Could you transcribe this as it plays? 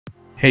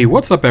Hey,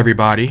 what's up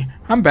everybody?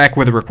 I'm back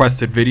with a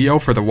requested video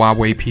for the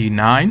Huawei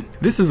P9.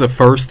 This is a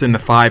first in the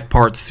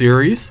 5-part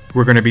series.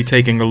 We're going to be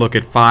taking a look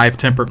at 5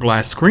 tempered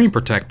glass screen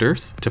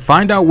protectors to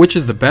find out which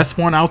is the best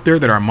one out there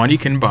that our money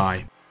can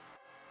buy.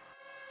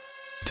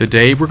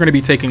 Today we're going to be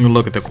taking a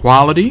look at the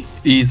quality,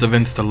 ease of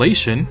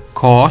installation,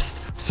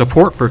 cost,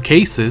 support for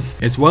cases,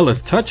 as well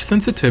as touch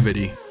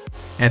sensitivity.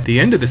 At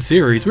the end of the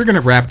series, we're going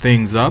to wrap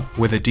things up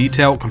with a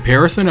detailed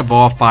comparison of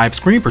all 5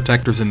 screen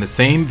protectors in the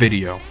same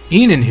video.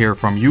 Enan here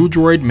from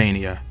Udroid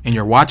Mania, and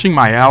you're watching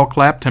my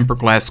Owlclap tempered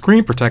glass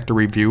screen protector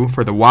review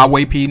for the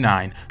Huawei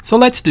P9. So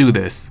let's do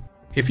this.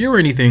 If you're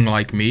anything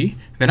like me,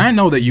 then I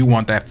know that you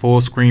want that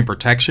full screen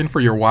protection for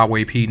your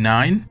Huawei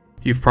P9.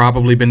 You've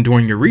probably been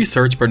doing your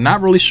research but not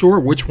really sure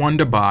which one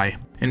to buy.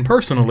 And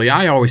personally,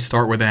 I always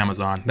start with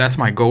Amazon. That's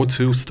my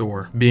go-to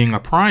store. Being a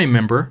Prime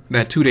member,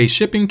 that 2-day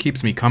shipping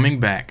keeps me coming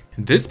back.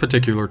 This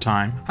particular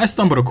time, I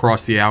stumbled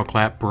across the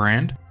Owlclap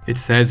brand. It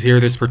says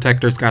here this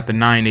protector's got the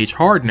 9H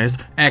hardness,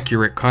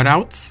 accurate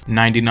cutouts,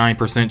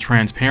 99%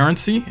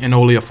 transparency, and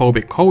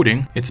oleophobic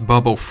coating. It's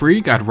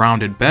bubble-free, got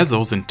rounded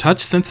bezels, and touch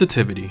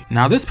sensitivity.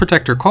 Now this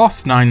protector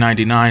costs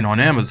 $9.99 on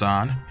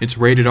Amazon. It's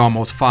rated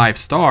almost 5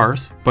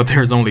 stars, but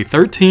there's only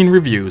 13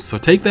 reviews, so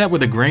take that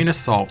with a grain of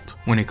salt.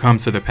 When it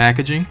comes to the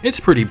packaging, it's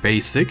pretty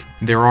basic.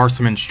 There are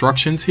some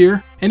instructions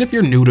here, and if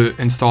you're new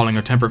to installing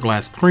a tempered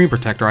glass screen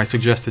protector, I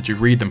suggest that you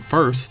read them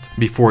first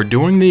before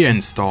doing the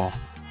install.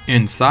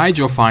 Inside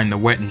you'll find the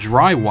wet and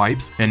dry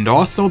wipes and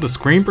also the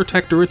screen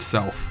protector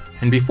itself.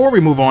 And before we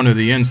move on to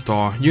the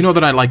install, you know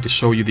that I like to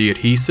show you the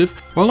adhesive.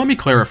 Well, let me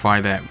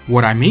clarify that.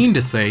 What I mean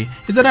to say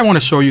is that I want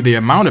to show you the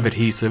amount of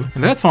adhesive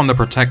that's on the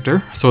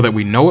protector so that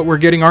we know what we're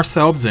getting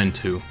ourselves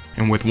into.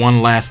 And with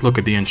one last look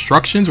at the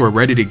instructions, we're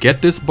ready to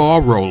get this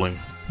ball rolling.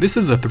 This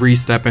is a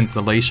 3-step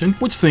installation,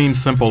 which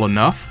seems simple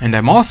enough, and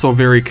I'm also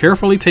very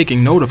carefully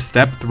taking note of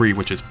step 3,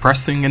 which is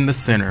pressing in the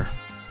center.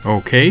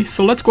 Okay,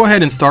 so let's go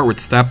ahead and start with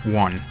step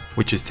 1,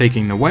 which is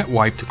taking the wet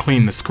wipe to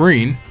clean the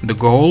screen. The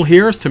goal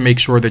here is to make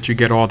sure that you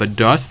get all the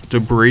dust,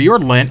 debris, or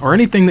lint, or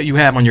anything that you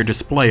have on your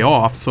display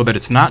off so that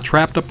it's not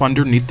trapped up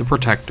underneath the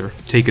protector.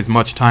 Take as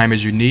much time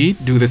as you need.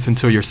 Do this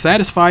until you're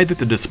satisfied that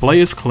the display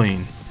is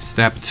clean.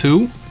 Step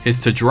 2 is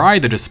to dry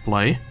the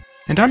display.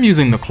 And I'm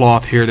using the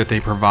cloth here that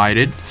they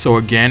provided, so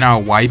again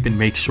I'll wipe and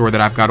make sure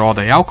that I've got all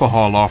the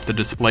alcohol off the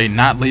display,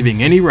 not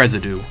leaving any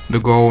residue.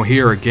 The goal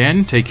here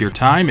again, take your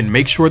time and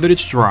make sure that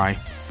it's dry.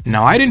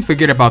 Now I didn't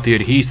forget about the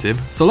adhesive,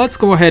 so let's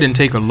go ahead and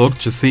take a look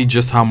to see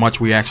just how much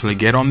we actually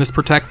get on this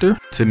protector.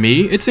 To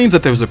me, it seems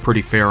that there's a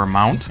pretty fair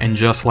amount, and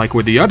just like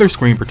with the other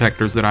screen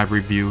protectors that I've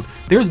reviewed,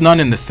 there's none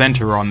in the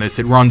center on this.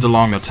 It runs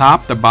along the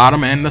top, the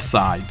bottom, and the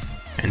sides.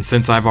 And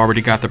since I've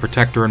already got the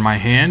protector in my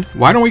hand,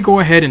 why don't we go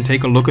ahead and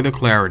take a look at the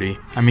clarity?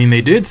 I mean,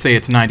 they did say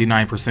it's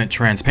 99%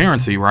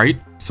 transparency, right?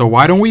 So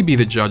why don't we be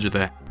the judge of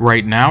that?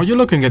 Right now, you're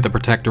looking at the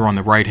protector on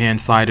the right-hand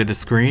side of the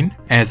screen.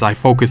 As I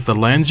focus the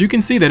lens, you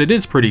can see that it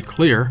is pretty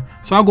clear.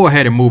 So I'll go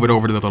ahead and move it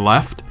over to the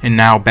left, and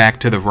now back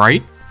to the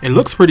right. It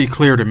looks pretty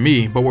clear to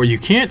me, but what you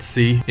can't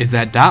see is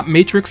that dot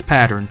matrix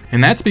pattern,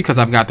 and that's because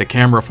I've got the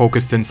camera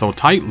focused in so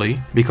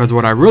tightly, because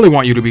what I really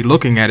want you to be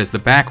looking at is the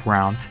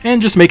background,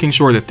 and just making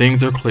sure that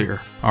things are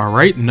clear.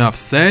 Alright, enough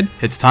said,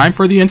 it's time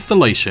for the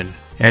installation.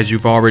 As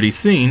you've already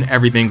seen,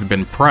 everything's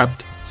been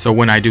prepped, so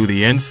when I do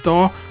the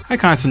install, I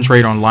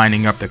concentrate on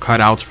lining up the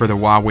cutouts for the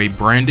Huawei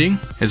branding,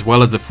 as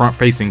well as the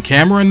front-facing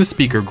camera and the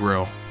speaker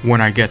grill. When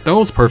I get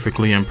those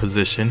perfectly in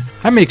position,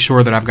 I make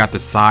sure that I've got the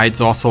sides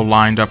also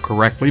lined up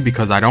correctly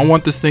because I don't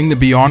want this thing to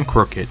be on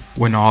crooked.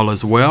 When all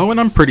is well and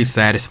I'm pretty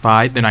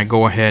satisfied, then I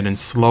go ahead and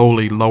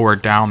slowly lower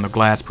down the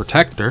glass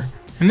protector,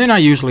 and then I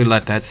usually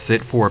let that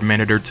sit for a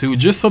minute or two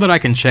just so that I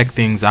can check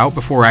things out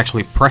before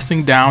actually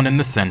pressing down in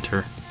the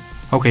center.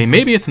 Okay,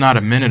 maybe it's not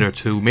a minute or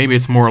two, maybe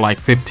it's more like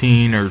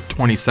 15 or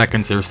 20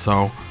 seconds or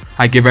so.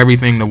 I give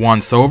everything the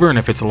once over, and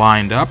if it's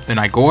lined up, then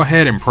I go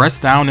ahead and press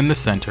down in the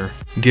center.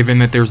 Given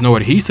that there's no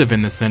adhesive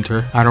in the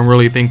center, I don't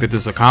really think that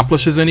this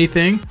accomplishes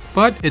anything,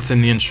 but it's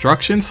in the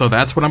instructions, so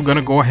that's what I'm going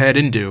to go ahead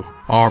and do.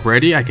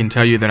 Already, I can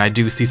tell you that I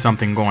do see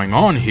something going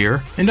on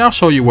here, and I'll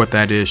show you what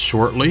that is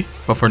shortly.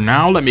 But for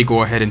now, let me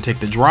go ahead and take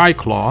the dry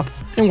cloth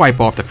and wipe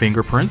off the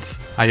fingerprints.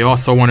 I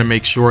also want to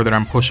make sure that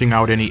I'm pushing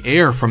out any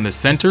air from the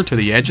center to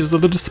the edges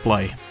of the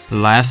display.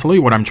 Lastly,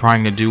 what I'm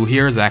trying to do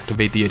here is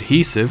activate the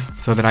adhesive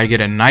so that I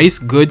get a nice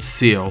good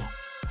seal.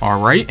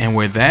 Alright, and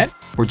with that,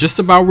 we're just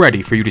about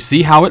ready for you to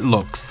see how it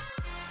looks.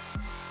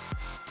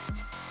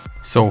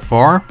 So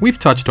far, we've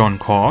touched on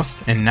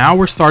cost, and now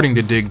we're starting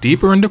to dig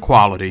deeper into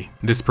quality.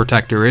 This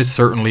protector is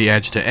certainly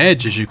edge to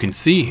edge, as you can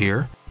see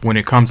here. When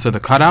it comes to the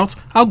cutouts,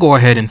 I'll go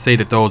ahead and say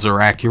that those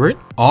are accurate.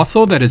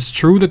 Also, that it's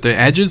true that the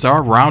edges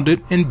are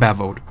rounded and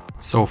beveled.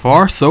 So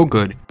far, so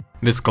good.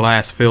 This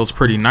glass feels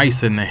pretty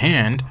nice in the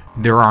hand.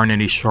 There aren't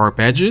any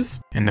sharp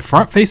edges, and the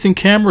front-facing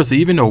camera is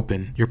even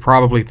open. You're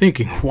probably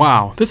thinking,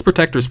 wow, this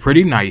protector's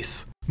pretty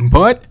nice.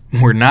 But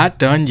we're not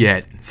done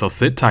yet, so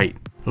sit tight.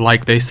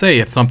 Like they say,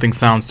 if something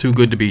sounds too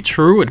good to be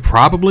true, it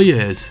probably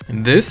is.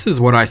 And this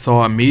is what I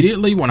saw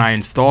immediately when I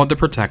installed the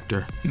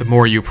protector. The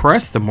more you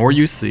press, the more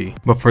you see.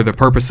 But for the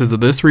purposes of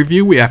this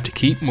review, we have to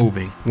keep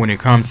moving. When it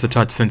comes to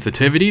touch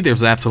sensitivity,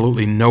 there's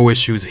absolutely no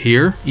issues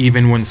here.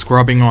 Even when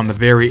scrubbing on the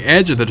very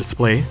edge of the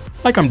display,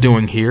 like I'm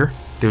doing here,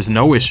 there's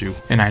no issue.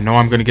 And I know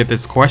I'm going to get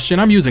this question.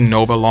 I'm using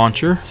Nova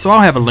Launcher, so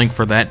I'll have a link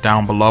for that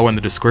down below in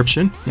the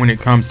description. When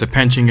it comes to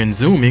pinching and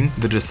zooming,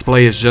 the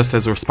display is just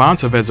as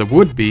responsive as it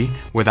would be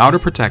without a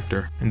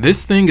protector. And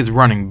this thing is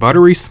running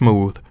buttery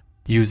smooth.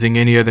 Using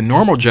any of the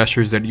normal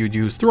gestures that you'd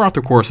use throughout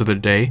the course of the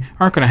day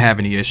aren't going to have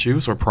any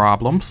issues or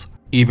problems.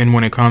 Even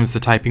when it comes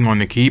to typing on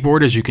the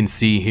keyboard, as you can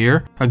see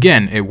here,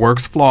 again, it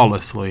works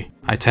flawlessly.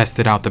 I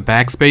tested out the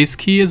backspace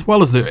key as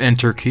well as the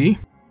enter key.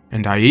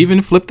 And I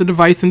even flipped the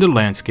device into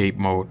landscape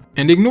mode.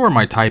 And ignore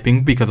my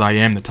typing because I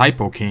am the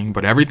typo king,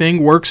 but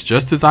everything works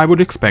just as I would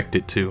expect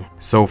it to.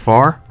 So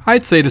far,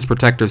 I'd say this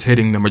protector's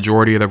hitting the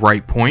majority of the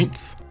right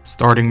points.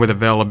 Starting with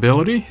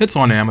availability, it's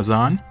on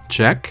Amazon.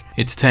 Check.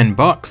 It's 10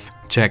 bucks.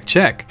 Check,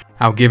 check.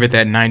 I'll give it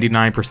that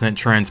 99%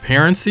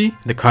 transparency.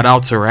 The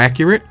cutouts are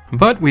accurate,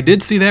 but we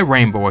did see that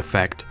rainbow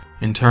effect.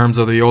 In terms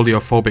of the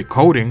oleophobic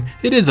coating,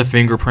 it is a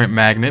fingerprint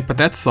magnet, but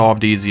that's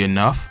solved easy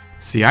enough.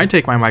 See, I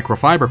take my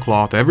microfiber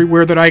cloth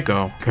everywhere that I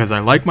go, because I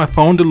like my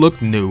phone to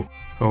look new.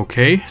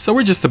 Okay, so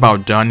we're just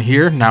about done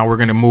here. Now we're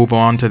going to move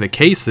on to the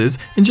cases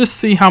and just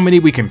see how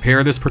many we can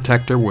pair this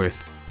protector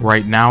with.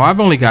 Right now, I've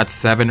only got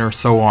 7 or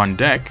so on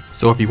deck,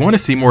 so if you want to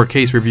see more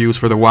case reviews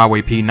for the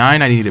Huawei P9,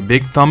 I need a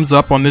big thumbs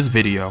up on this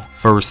video.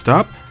 First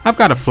up, I've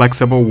got a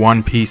flexible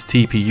one-piece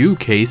TPU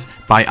case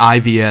by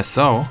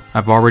IVSO.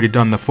 I've already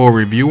done the full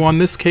review on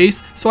this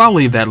case, so I'll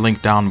leave that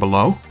link down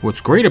below. What's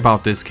great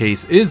about this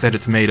case is that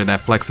it's made of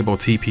that flexible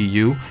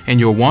TPU, and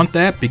you'll want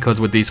that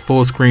because with these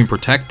full screen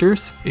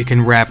protectors, it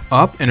can wrap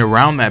up and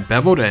around that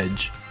beveled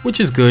edge, which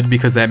is good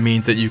because that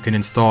means that you can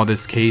install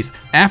this case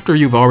after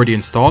you've already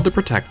installed the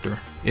protector.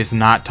 It's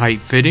not tight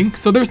fitting,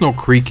 so there's no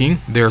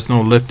creaking, there's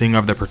no lifting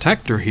of the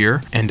protector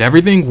here, and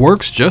everything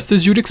works just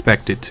as you'd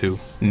expect it to.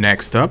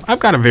 Next up, I've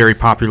got a very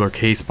popular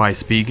case by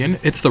Spigen.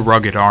 It's the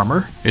Rugged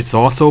Armor. It's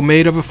also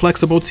made of a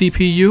flexible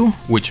TPU,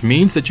 which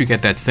means that you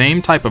get that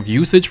same type of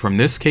usage from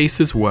this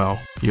case as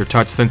well. Your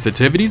touch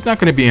sensitivity is not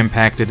going to be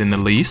impacted in the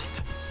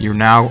least. You're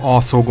now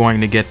also going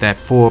to get that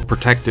full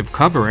protective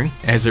covering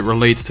as it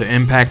relates to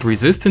impact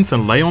resistance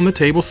and lay on the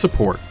table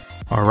support.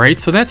 Alright,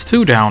 so that's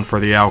 2 down for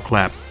the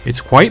Owlclap.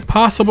 It's quite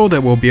possible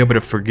that we'll be able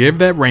to forgive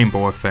that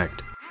rainbow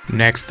effect.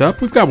 Next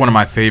up, we've got one of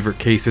my favorite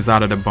cases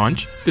out of the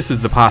bunch. This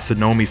is the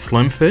Posinomi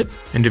Slim Fit,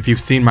 and if you've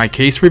seen my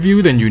case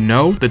review, then you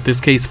know that this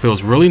case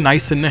feels really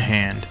nice in the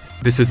hand.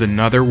 This is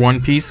another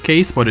one-piece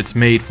case, but it's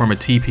made from a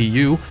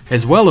TPU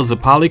as well as a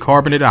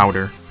polycarbonate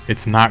outer.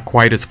 It's not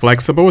quite as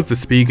flexible as the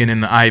Spigen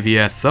and the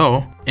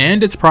IVSO,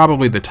 and it's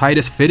probably the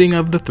tightest fitting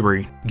of the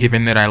 3.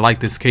 Given that I like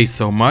this case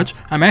so much,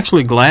 I'm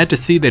actually glad to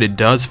see that it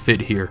does fit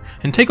here.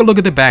 And take a look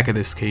at the back of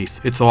this case,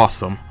 it's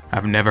awesome.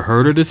 I've never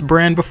heard of this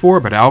brand before,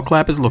 but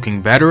Owlclap is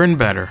looking better and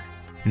better.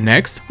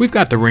 Next, we've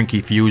got the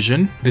Rinky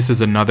Fusion. This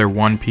is another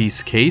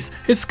one-piece case.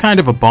 It's kind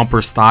of a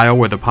bumper style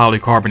with a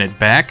polycarbonate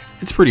back.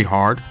 It's pretty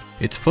hard.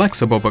 It's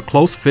flexible but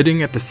close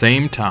fitting at the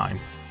same time.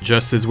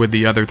 Just as with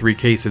the other 3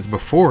 cases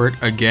before it,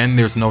 again,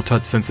 there's no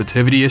touch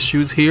sensitivity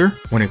issues here.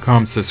 When it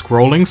comes to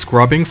scrolling,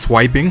 scrubbing,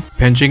 swiping,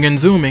 pinching and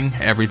zooming,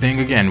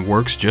 everything again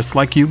works just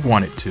like you'd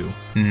want it to.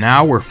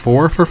 Now we're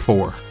 4 for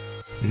 4.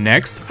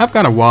 Next, I've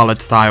got a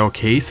wallet style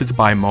case. It's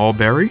by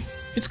Mulberry.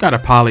 It's got a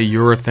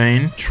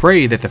polyurethane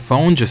tray that the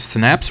phone just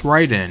snaps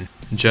right in.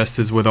 Just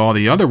as with all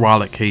the other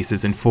wallet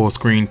cases and full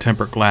screen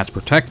tempered glass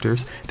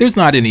protectors, there's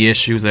not any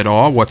issues at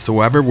all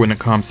whatsoever when it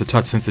comes to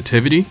touch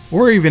sensitivity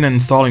or even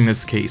installing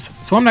this case,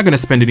 so I'm not going to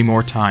spend any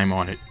more time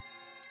on it.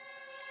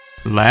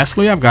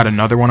 Lastly, I've got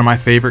another one of my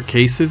favorite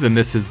cases, and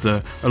this is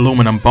the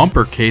aluminum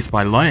bumper case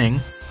by Lang.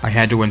 I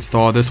had to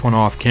install this one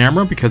off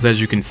camera because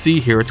as you can see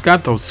here, it's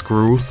got those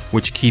screws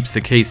which keeps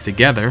the case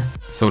together.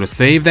 So to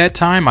save that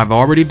time, I've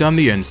already done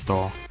the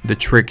install. The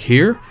trick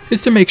here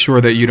is to make sure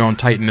that you don't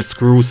tighten the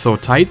screws so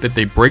tight that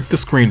they break the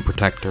screen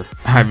protector.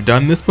 I've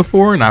done this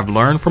before and I've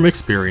learned from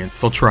experience,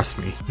 so trust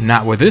me.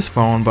 Not with this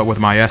phone, but with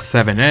my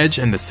S7 Edge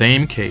in the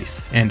same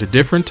case, and a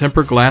different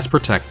tempered glass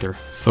protector.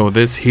 So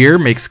this here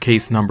makes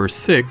case number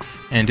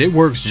 6, and it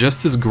works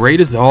just as great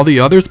as all the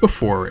others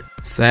before it.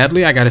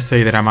 Sadly, I gotta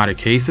say that I'm out of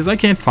cases. I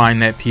can't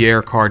find that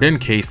Pierre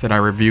Cardin case that I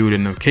reviewed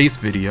in the case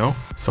video.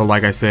 So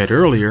like I said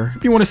earlier,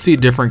 if you want to see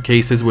different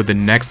cases with the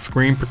next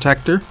screen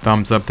protector,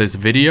 thumbs up this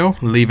video,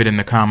 leave it in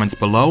the comments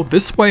below.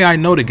 This way I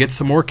know to get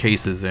some more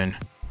cases in.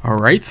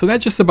 Alright, so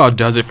that just about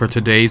does it for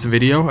today's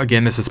video.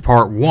 Again, this is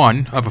part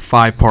 1 of a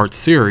 5-part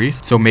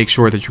series, so make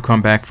sure that you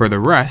come back for the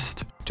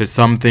rest. To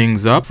sum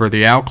things up for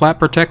the Owlclap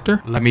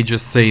protector, let me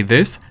just say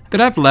this,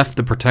 that I've left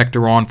the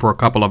protector on for a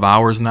couple of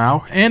hours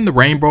now, and the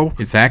rainbow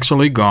is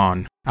actually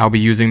gone. I'll be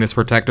using this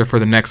protector for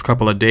the next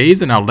couple of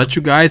days, and I'll let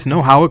you guys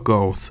know how it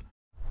goes.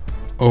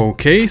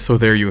 Okay, so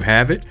there you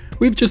have it.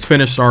 We've just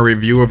finished our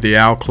review of the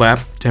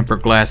Owlclap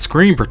tempered glass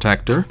screen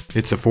protector.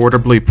 It's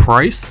affordably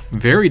priced,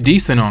 very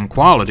decent on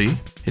quality,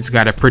 It's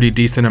got a pretty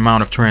decent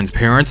amount of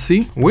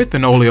transparency with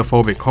an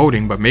oleophobic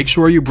coating, but make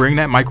sure you bring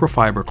that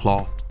microfiber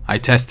cloth. I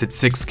tested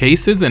 6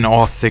 cases and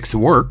all 6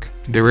 work.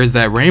 There is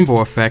that rainbow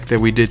effect that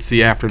we did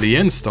see after the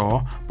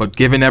install, but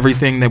given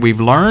everything that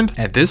we've learned,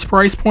 at this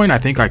price point I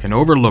think I can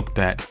overlook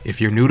that. If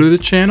you're new to the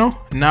channel,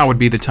 now would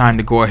be the time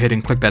to go ahead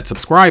and click that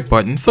subscribe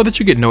button so that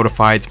you get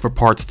notified for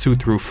parts 2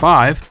 through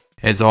 5.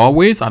 As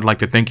always, I'd like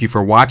to thank you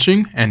for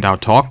watching, and I'll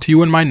talk to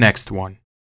you in my next one.